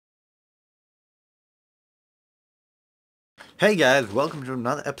Hey guys, welcome to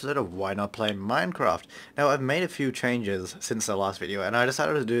another episode of Why Not Play Minecraft. Now I've made a few changes since the last video and I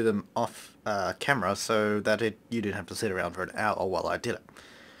decided to do them off camera so that you didn't have to sit around for an hour while I did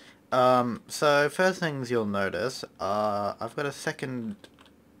it. So first things you'll notice, I've got a second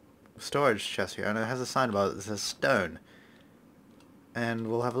storage chest here and it has a sign above it that says stone. And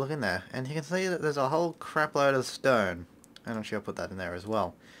we'll have a look in there. And you can see that there's a whole crap load of stone. And actually I'll put that in there as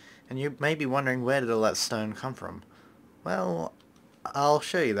well. And you may be wondering, where did all that stone come from? Well, I'll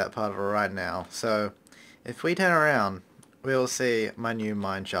show you that part of it right now. So, if we turn around, we'll see my new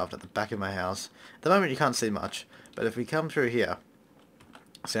mine shaft at the back of my house. At the moment you can't see much, but if we come through here,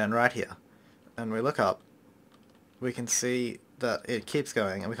 stand right here, and we look up, we can see that it keeps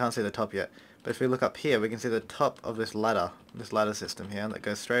going, and we can't see the top yet. But if we look up here, we can see the top of this ladder system here, that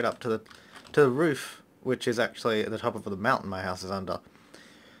goes straight up to the roof, which is actually at the top of the mountain my house is under.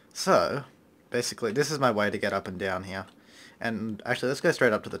 So, basically, this is my way to get up and down here. And actually, let's go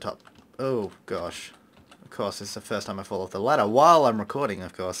straight up to the top. Oh, gosh. Of course, this is the first time I fall off the ladder while I'm recording,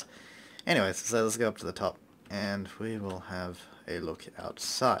 of course. Anyways, so let's go up to the top. And we will have a look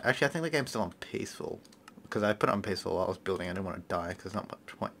outside. Actually, I think the game's still on peaceful. Because I put it on peaceful while I was building. I didn't want to die, because there's not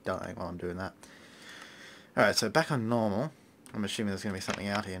much point dying while I'm doing that. Alright, so back on normal. I'm assuming there's going to be something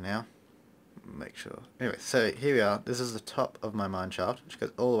out here now. Make sure. Anyway, so here we are. This is the top of my mine shaft, which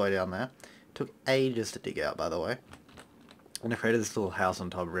goes all the way down there. Took ages to dig out, by the way. And I created this little house on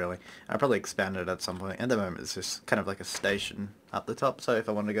top, really. I probably expanded it at some point. At the moment, it's just kind of like a station up the top. So if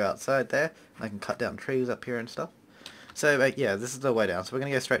I want to go outside there, I can cut down trees up here and stuff. So, yeah, this is the way down. So we're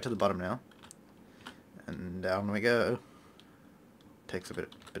going to go straight to the bottom now. And down we go. Takes a bit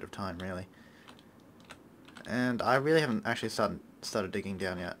of time, really. And I really haven't actually started digging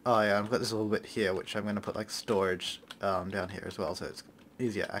down yet. Oh, yeah, I've got this little bit here, which I'm going to put, like, storage down here as well, so it's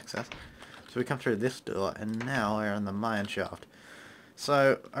easier access. So we come through this door, and now we're in the mine shaft.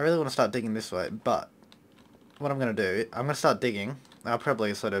 So, I really want to start digging this way, but what I'm going to do, I'm going to start digging. I'll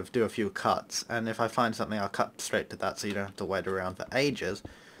probably sort of do a few cuts, and if I find something, I'll cut straight to that so you don't have to wait around for ages.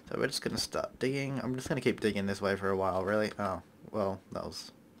 So we're just going to start digging. I'm just going to keep digging this way for a while, really. Oh, well, that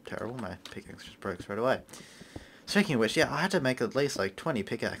was terrible. My pickaxe just broke straight away. Speaking of which, yeah, I had to make at least like 20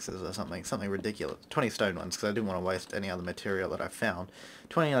 pickaxes or something ridiculous. 20 stone ones, because I didn't want to waste any other material that I found.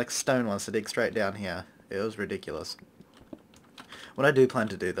 20 like stone ones to dig straight down here. It was ridiculous. What I do plan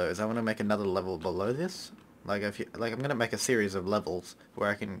to do though is I want to make another level below this. Like I'm gonna make a series of levels where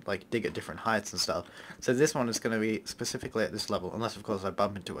I can like dig at different heights and stuff. So this one is gonna be specifically at this level, unless of course I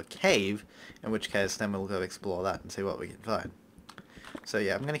bump into a cave, in which case then we'll go explore that and see what we can find. So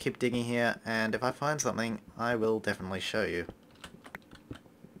yeah, I'm going to keep digging here, and if I find something, I will definitely show you.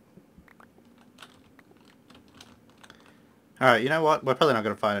 Alright, you know what? We're probably not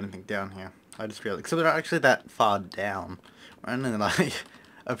going to find anything down here. I just realized, because we're not actually that far down. We're only like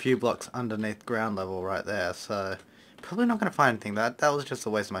a few blocks underneath ground level right there, so probably not going to find anything. That was just a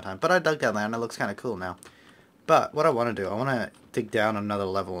waste of my time. But I dug down there, and it looks kind of cool now. But what I want to do, I want to dig down another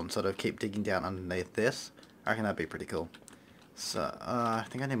level and sort of keep digging down underneath this. I reckon that'd be pretty cool. So, I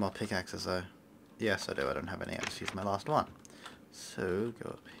think I need more pickaxes though. Yes, I do. I don't have any. I just used my last one. So, go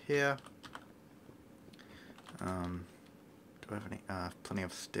up here. Do I have any? I have plenty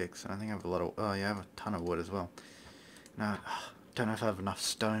of sticks. And I think I have a lot of... Oh, yeah, I have a ton of wood as well. No, don't know if I have enough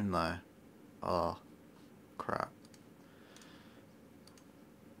stone though. Oh, crap.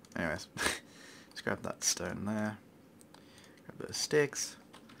 Anyways, let's grab that stone there. Grab those sticks.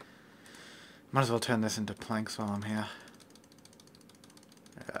 Might as well turn this into planks while I'm here.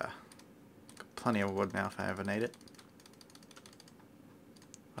 Got plenty of wood now if I ever need it.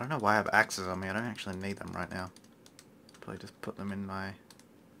 I don't know why I have axes on me. I don't actually need them right now. Probably just put them in my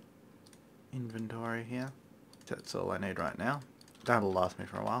inventory here. That's all I need right now. That'll last me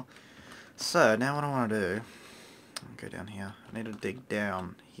for a while. So now what I want to do, I'll go down here. I need to dig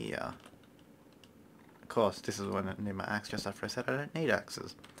down here. Of course, this is when I need my axe. Just after I said I don't need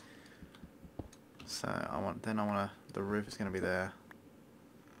axes. So the roof is going to be there.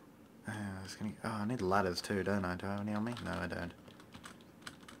 Oh, I need ladders too, don't I? Do I have any on me? No, I don't.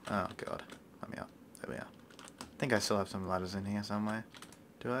 Oh, God. Let me up. There we are. I think I still have some ladders in here somewhere.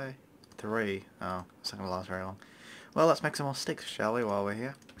 Do I? 3. Oh, it's not going to last very long. Well, let's make some more sticks, shall we, while we're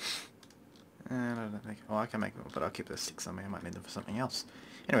here? And I don't think... Well, I can make them, but I'll keep those sticks on me. I might need them for something else.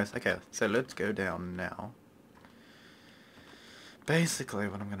 Anyways, okay. So let's go down now. Basically,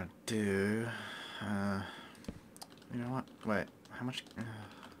 what I'm going to do... you know what? Wait. How much...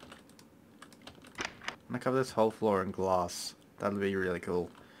 I'm gonna cover this whole floor in glass. That'll be really cool.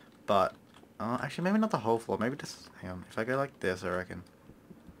 But, actually maybe not the whole floor. Maybe just, hang on. If I go like this, I reckon.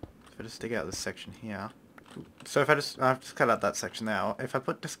 If I just dig out this section here. So if I've just cut out that section now. If I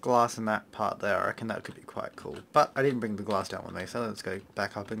put this glass in that part there, I reckon that could be quite cool. But I didn't bring the glass down with me, so let's go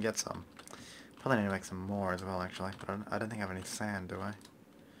back up and get some. Probably need to make some more as well, actually. But I don't think I have any sand, do I?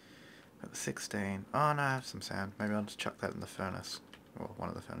 Got the 16. Oh no, I have some sand. Maybe I'll just chuck that in the furnace. Or one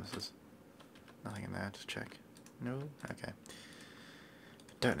of the furnaces. Nothing in there, just check. No? Okay.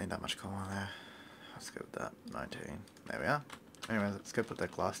 Don't need that much coal in there. Let's go with that. 19. There we are. Anyways, let's go put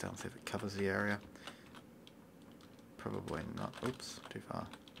that glass down, see if it covers the area. Probably not. Oops, too far.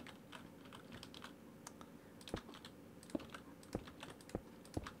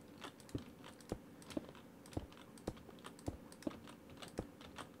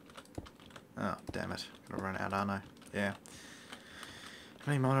 Oh, damn it. Gonna run out, aren't I? Yeah. How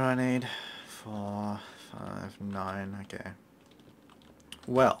many more do I need? 4, 5, 9, okay.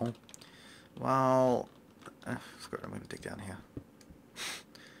 Well, screw it, I'm gonna dig down here.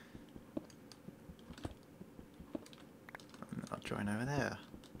 And I'll join over there.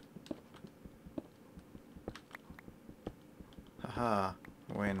 Haha,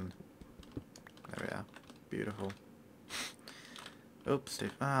 win. There we are. Beautiful. Oops,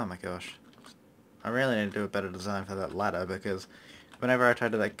 Steve. Oh my gosh. I really need to do a better design for that ladder because whenever I try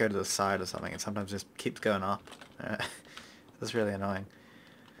to like go to the side or something, it sometimes just keeps going up. That's really annoying.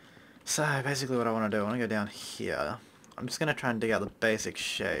 So basically what I want to do, I want to go down here. I'm just going to try and dig out the basic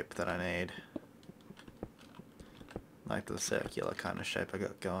shape that I need. Like the circular kind of shape I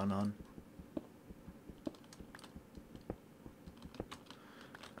got going on.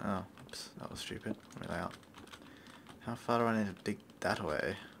 Oh, oops, that was stupid. Really out. How far do I need to dig that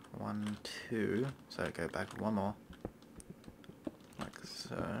away? 1, 2, so go back one more. Like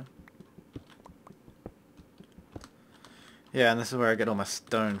so. Yeah, and this is where I get all my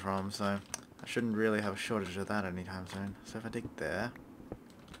stone from, so I shouldn't really have a shortage of that anytime soon. So if I dig there,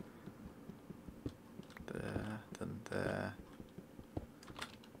 then there,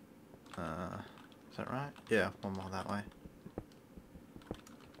 is that right? Yeah, one more that way.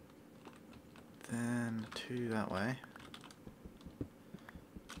 Then 2 that way.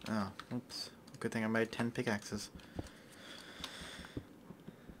 Oh, oops. Good thing I made 10 pickaxes.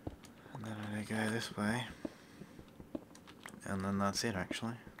 And then I go this way. And then that's it,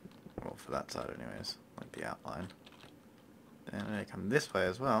 actually. Well, for that side anyways, like the outline. Then I come this way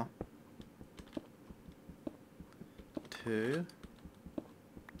as well. 2.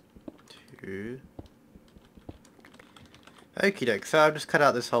 2. Okie doke, so I've just cut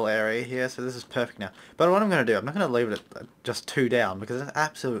out this whole area here, so this is perfect now. But what I'm going to do, I'm not going to leave it at just 2 down, because it's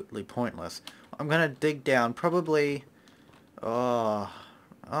absolutely pointless. I'm going to dig down probably,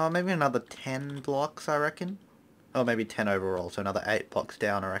 maybe another 10 blocks, I reckon. Or maybe 10 overall, so another 8 blocks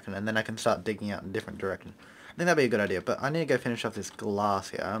down, I reckon, and then I can start digging out in different directions. I think that'd be a good idea, but I need to go finish off this glass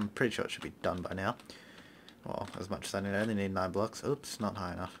here. I'm pretty sure it should be done by now. Well, as much as I need, I only need 9 blocks. Oops, not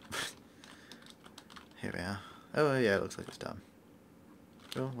high enough. Here we are. Oh yeah, it looks like it's done.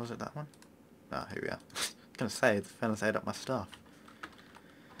 Oh, was it that one? Ah, here we are. I was gonna say, it's finally ate up my stuff.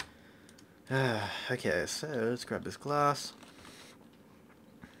 Okay, so let's grab this glass.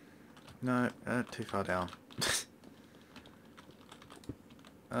 No, too far down.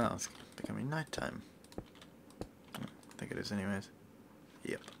 Oh, it's becoming nighttime. I think it is anyways.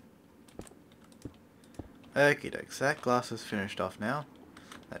 Yep. Okie doke, so that glass is finished off now.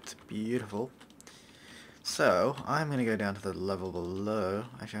 That's beautiful. So, I'm going to go down to the level below.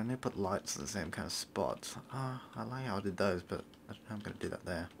 Actually, I'm going to put lights in the same kind of spots. I like how I did those, but I'm going to do that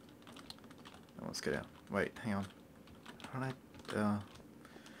there. Oh, let's go down. Wait, hang on. How did I...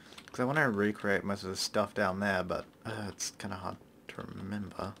 because I want to recreate most of the stuff down there, but it's kind of hard to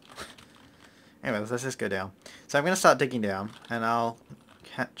remember. Anyways, let's just go down. So I'm going to start digging down, and I'll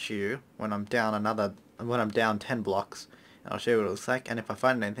catch you when I'm down 10 blocks. I'll show you what it looks like, and if I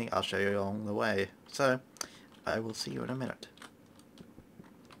find anything, I'll show you along the way. So, I will see you in a minute.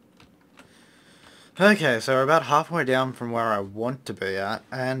 Okay, so we're about halfway down from where I want to be at,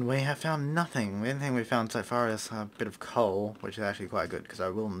 and we have found nothing. The only thing we've found so far is a bit of coal, which is actually quite good, because I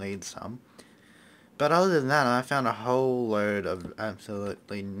will need some. But other than that, I found a whole load of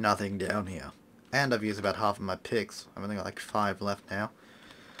absolutely nothing down here. And I've used about half of my picks. I've only got like 5 left now.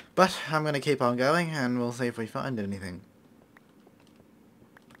 But I'm going to keep on going, and we'll see if we find anything.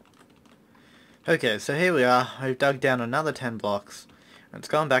 Okay, so here we are. We've dug down another 10 blocks. It's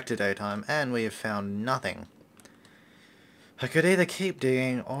gone back to daytime, and we have found nothing. I could either keep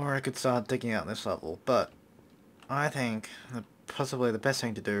digging, or I could start digging out this level, but I think possibly the best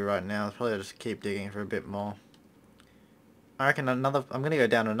thing to do right now is probably just keep digging for a bit more. I reckon I'm going to go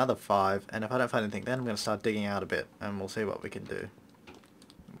down another 5, and if I don't find anything, then I'm going to start digging out a bit, and we'll see what we can do.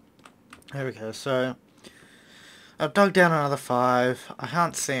 There we go, so I've dug down another 5. I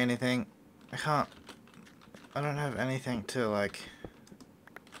can't see anything. I don't have anything to, like...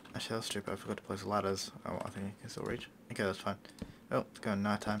 Actually, that's stupid. I forgot to place ladders. Oh, I think I can still reach. Okay, that's fine. Oh, it's going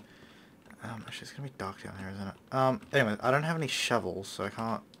nighttime. Actually, it's gonna be dark down here, isn't it? Anyway, I don't have any shovels, so I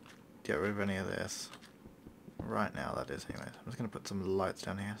can't get rid of any of this. Right now, that is, anyways. I'm just gonna put some lights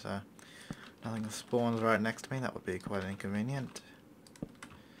down here, so nothing spawns right next to me. That would be quite inconvenient.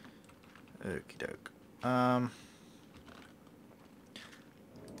 Okie doke.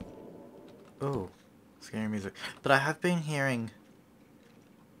 Oh, scary music. But I have been hearing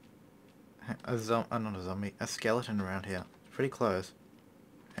not a zombie, a skeleton around here. Pretty close.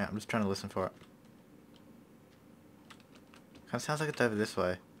 Yeah, I'm just trying to listen for it. Kind of sounds like it's over this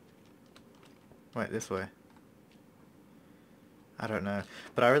way. Wait, this way. I don't know.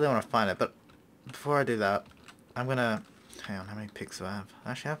 But I really want to find it. But before I do that, I'm gonna... Hang on, how many picks do I have?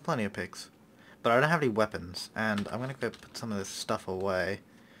 Actually, I have plenty of picks. But I don't have any weapons. And I'm gonna go put some of this stuff away.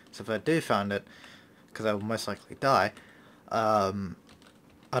 So if I do find it, because I will most likely die, I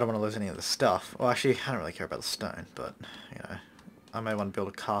don't want to lose any of the stuff. Well, actually, I don't really care about the stone, but, you know, I may want to build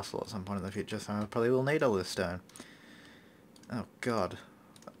a castle at some point in the future, so I probably will need all this stone. Oh, God.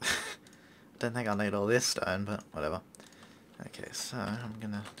 Don't think I'll need all this stone, but whatever. Okay, so I'm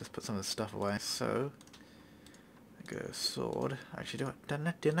going to just put some of this stuff away. So, I go sword. Actually,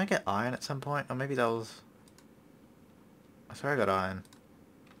 didn't I get iron at some point? Or maybe that was... I swear I got iron.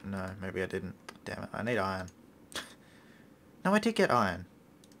 No, maybe I didn't. Damn it, I need iron. No, I did get iron.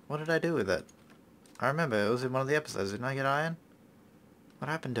 What did I do with it? I remember, it was in one of the episodes. Didn't I get iron? What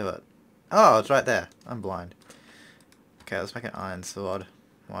happened to it? Oh, it's right there. I'm blind. Okay, let's make an iron sword.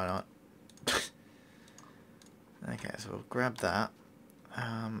 Why not? Okay, so we'll grab that.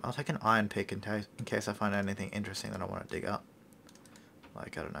 I'll take an iron pick in case I find anything interesting that I want to dig up.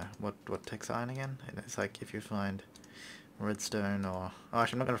 Like, I don't know. What takes iron again? It's like if you find... redstone or... Oh,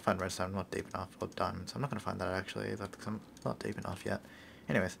 actually, I'm not going to find redstone. I'm not deep enough. Or diamonds. I'm not going to find that, actually, because I'm not deep enough yet.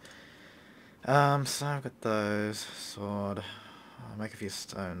 Anyways. So I've got those. Sword. I'll make a few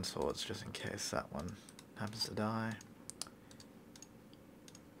stone swords just in case that one happens to die.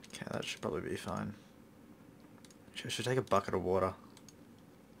 Okay, that should probably be fine. Should take a bucket of water.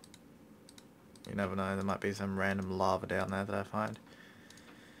 You never know. There might be some random lava down there that I find.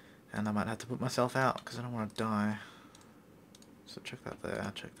 And I might have to put myself out because I don't want to die. So check that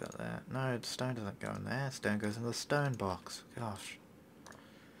there, check that there. No, stone doesn't go in there. Stone goes in the stone box. Gosh.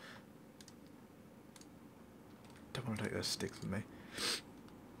 Don't want to take those sticks with me.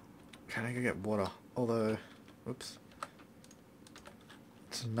 Can I go get water? Although, whoops.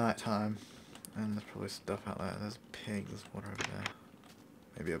 It's night time. And there's probably stuff out there. There's a pig, there's water over there.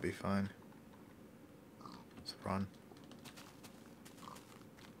 Maybe I'll be fine. Let's run.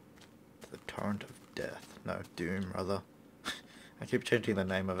 To the torrent of death. No, doom, rather. I keep changing the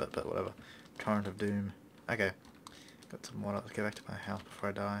name of it, but whatever. Torrent of Doom. Okay. Got some water. Let's get back to my house before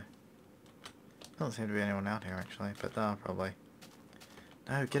I die. Doesn't seem to be anyone out here, actually, but probably.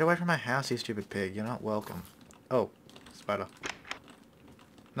 No, get away from my house, you stupid pig. You're not welcome. Oh, spider.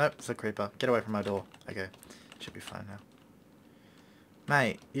 Nope, it's a creeper. Get away from my door. Okay. Should be fine now.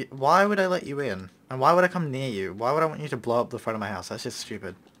 Mate, why would I let you in? And why would I come near you? Why would I want you to blow up the front of my house? That's just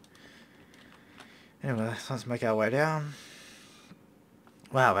stupid. Anyway, let's make our way down.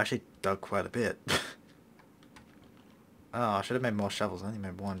 Wow, I've actually dug quite a bit. Oh, I should have made more shovels. I only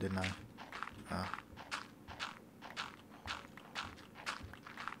made one, didn't I? Oh.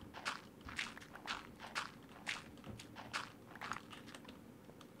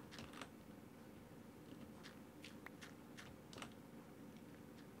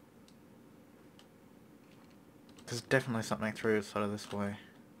 There's definitely something through sort of this way.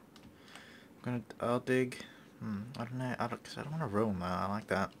 I'll dig. I don't know. Cause I don't want to ruin that. I like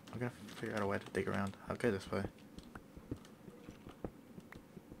that. I'm gonna figure out a way to dig around. I'll go this way.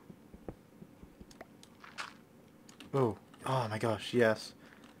 Oh, oh my gosh, yes.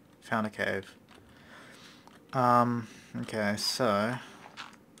 Found a cave. Okay, so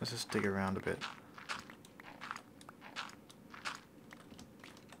let's just dig around a bit.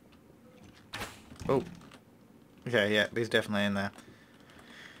 Oh. Okay, yeah, he's definitely in there.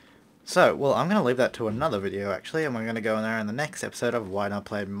 So, well, I'm going to leave that to another video, actually, and we're going to go in there in the next episode of Why Not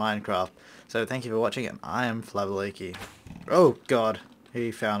Play Minecraft. So, thank you for watching, and I am Flabaliki. Oh, God.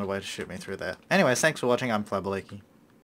 He found a way to shoot me through there. Anyways, thanks for watching. I'm Flabaliki.